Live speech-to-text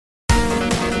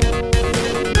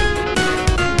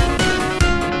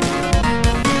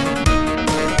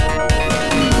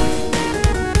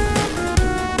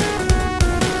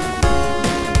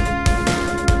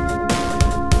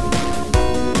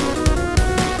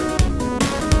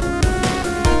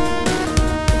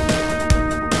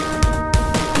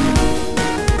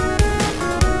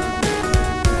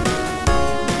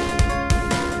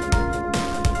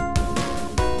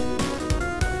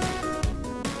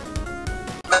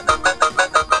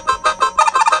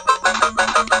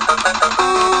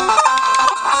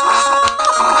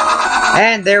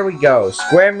And there we go.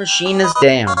 Square machine is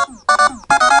down.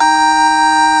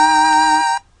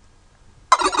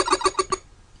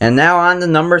 And now on to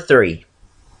number 3.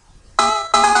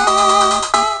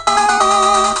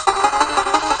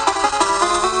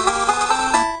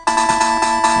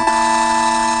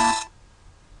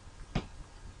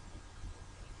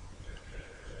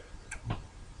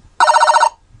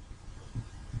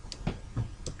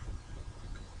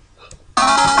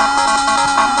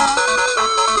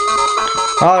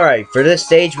 Alright, for this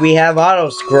stage we have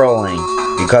auto-scrolling,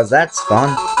 because that's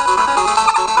fun.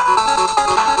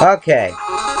 Okay.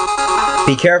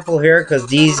 Be careful here, because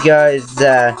these guys,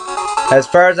 as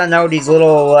far as I know, these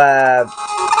little,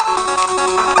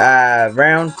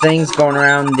 round things going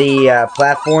around the,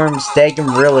 platforms, they can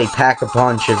really pack a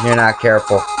punch if you're not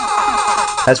careful.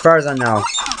 As far as I know.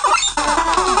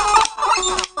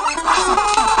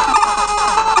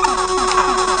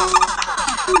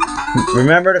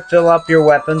 Remember to fill up your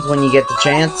weapons when you get the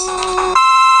chance.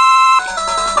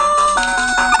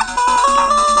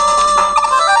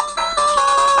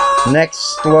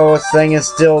 Next slowest thing is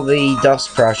still the dust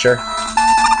crusher.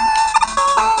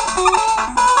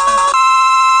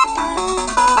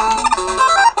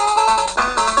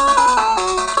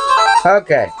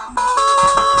 Okay.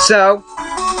 So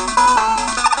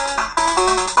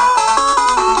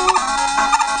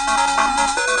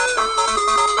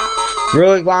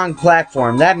really long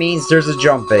platform. That means there's a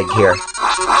Jumbig here.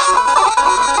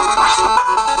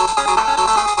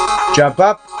 Jump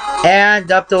up, and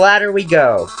up the ladder we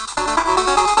go.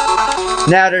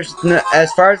 Now,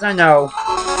 as far as I know,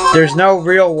 there's no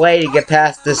real way to get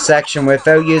past this section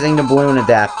without using the balloon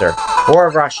adapter or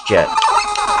a rush jet.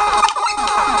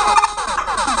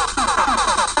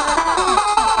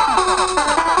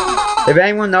 If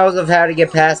anyone knows of how to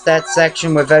get past that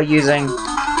section without using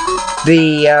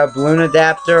the balloon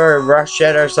adapter or rush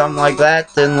jet or something like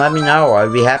that, then let me know.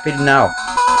 I'd be happy to know.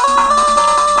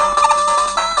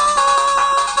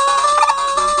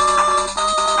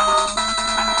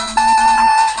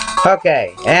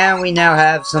 Okay, and we now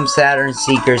have some Saturn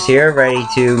Seekers here, ready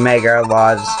to make our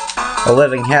lives a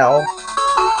living hell.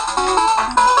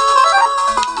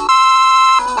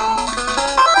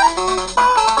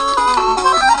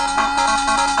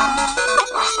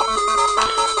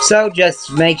 So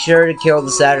just make sure to kill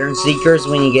the Saturn Seekers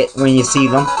when you see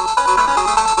them.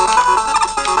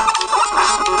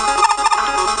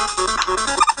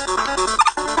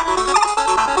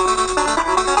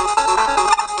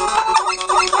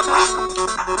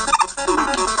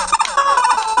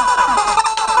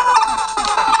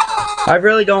 I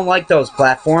really don't like those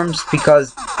platforms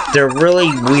because they're really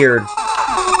weird.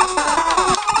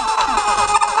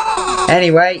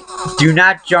 Anyway, do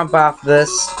not jump off this.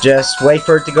 Just wait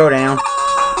for it to go down.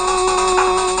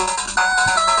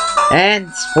 And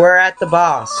we're at the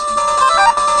boss.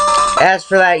 As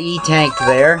for that E-tank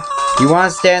there, you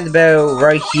want to stand about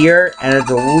right here, and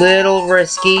it's a little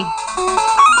risky.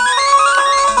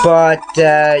 But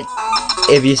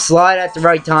if you slide at the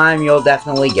right time, you'll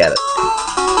definitely get it.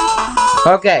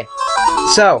 Okay,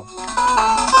 so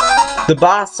the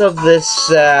boss of this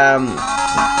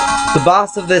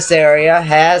area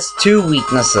has 2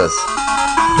 weaknesses: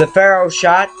 the Pharaoh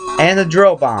shot and the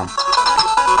drill bomb.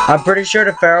 I'm pretty sure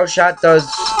the Pharaoh shot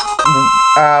does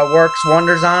works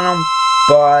wonders on them,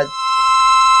 but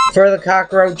for the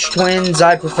Cockroach Twins,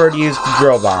 I prefer to use the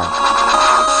drill bomb.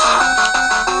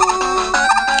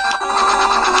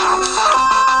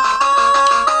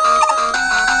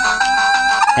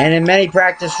 And in many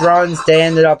practice runs, they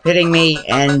ended up hitting me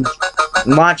and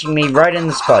launching me right in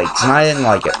the spikes, and I didn't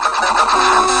like it.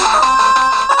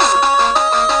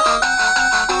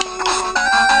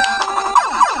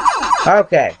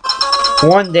 Okay,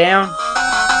 1 down,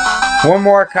 1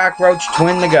 more Cockroach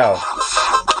Twin to go.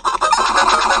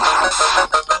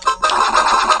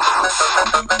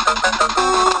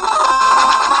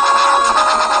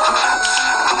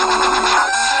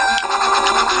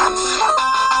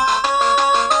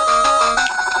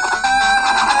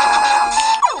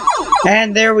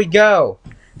 And there we go.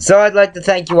 So I'd like to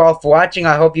thank you all for watching.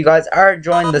 I hope you guys are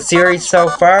enjoying the series so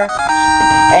far.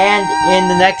 And in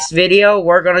the next video,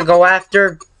 we're going to go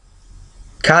after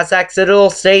Cossack Citadel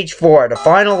Stage 4, the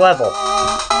final level.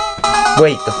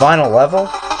 Wait, the final level?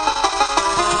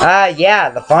 Yeah,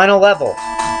 the final level.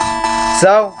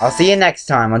 So, I'll see you next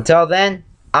time. Until then,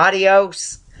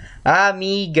 adios,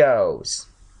 amigos.